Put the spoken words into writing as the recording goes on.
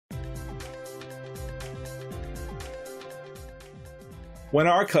When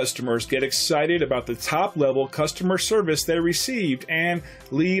our customers get excited about the top-level customer service they received and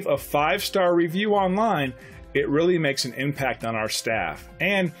leave a 5-star review online, it really makes an impact on our staff.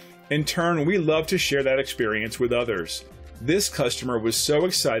 And in turn, we love to share that experience with others. This customer was so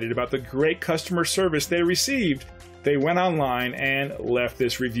excited about the great customer service they received, they went online and left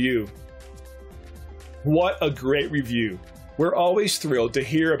this review. What a great review! We're always thrilled to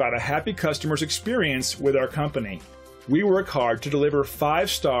hear about a happy customer's experience with our company. We work hard to deliver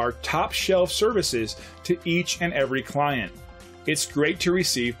 5-star, top-shelf services to each and every client. It's great to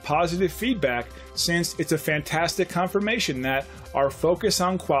receive positive feedback since it's a fantastic confirmation that our focus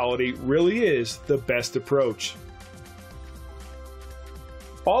on quality really is the best approach.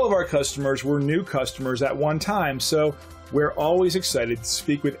 All of our customers were new customers at one time, so we're always excited to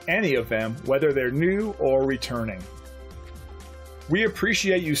speak with any of them, whether they're new or returning. We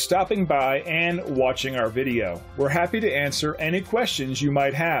appreciate you stopping by and watching our video. We're happy to answer any questions you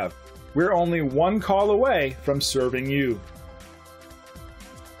might have. We're only one call away from serving you.